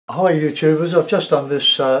Hi YouTubers, I've just done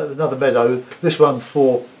this another meadow, this one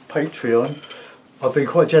for Patreon. I've been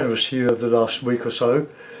quite generous to you over the last week or so.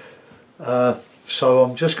 So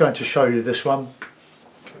I'm just going to show you this one.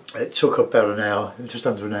 It took about an hour, just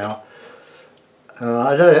under an hour.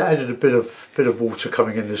 I added a bit of water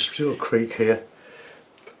coming in this little creek here.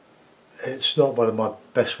 It's not one of my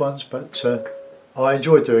best ones, but I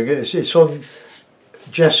enjoy doing it. It's on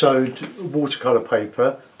gessoed watercolour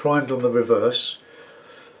paper, primed on the reverse.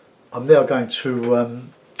 I'm now going to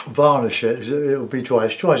varnish it. It'll be dry.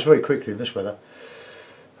 It dries very quickly in this weather.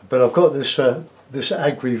 But I've got this this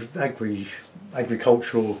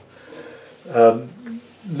agricultural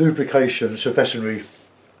lubrication, so veterinary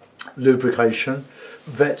lubrication,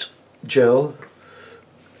 vet gel.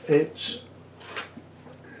 I've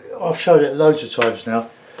showed it loads of times now.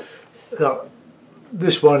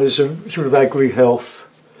 This one is a sort of agri-health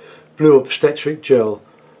blue obstetric gel.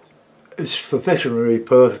 It's for veterinary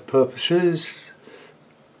purposes,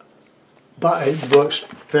 but it works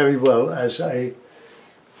very well as a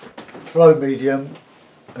flow medium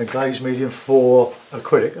and glaze medium for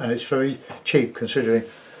acrylic, and it's very cheap considering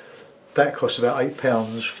that costs about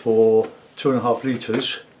 £8 for 2.5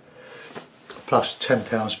 litres plus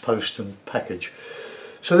 £10 post and package.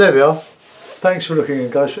 So there we are. Thanks for looking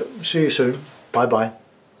in, guys. See you soon. Bye bye.